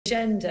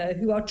agenda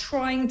who are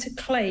trying to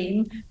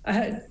claim,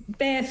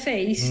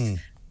 barefaced,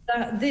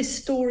 that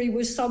this story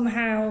was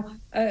somehow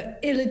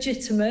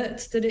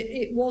illegitimate, that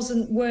it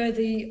wasn't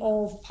worthy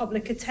of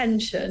public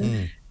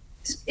attention.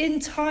 It's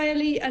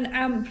entirely and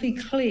amply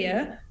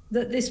clear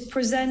that this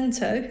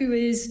presenter, who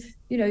is,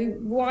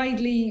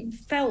 widely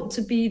felt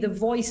to be the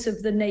voice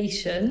of the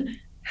nation,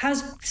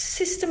 has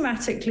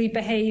systematically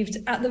behaved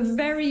at the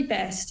very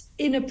best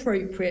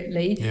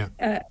inappropriately,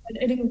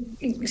 an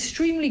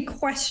extremely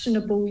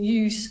questionable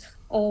use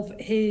of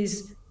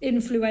his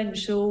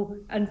influential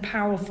and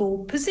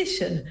powerful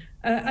position.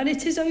 And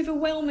it is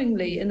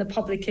overwhelmingly in the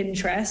public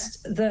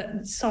interest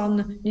that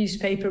Sun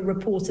newspaper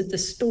reported the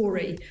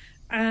story.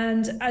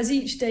 And as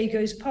each day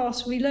goes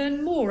past, we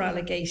learn more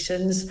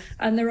allegations,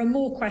 and there are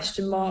more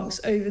question marks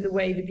over the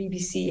way the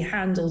BBC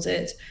handled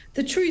it.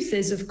 The truth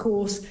is, of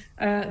course,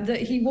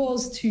 that he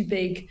was too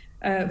big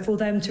for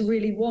them to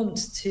really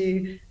want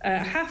to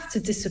have to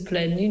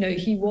discipline.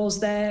 He was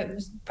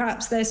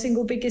perhaps their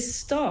single biggest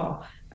star.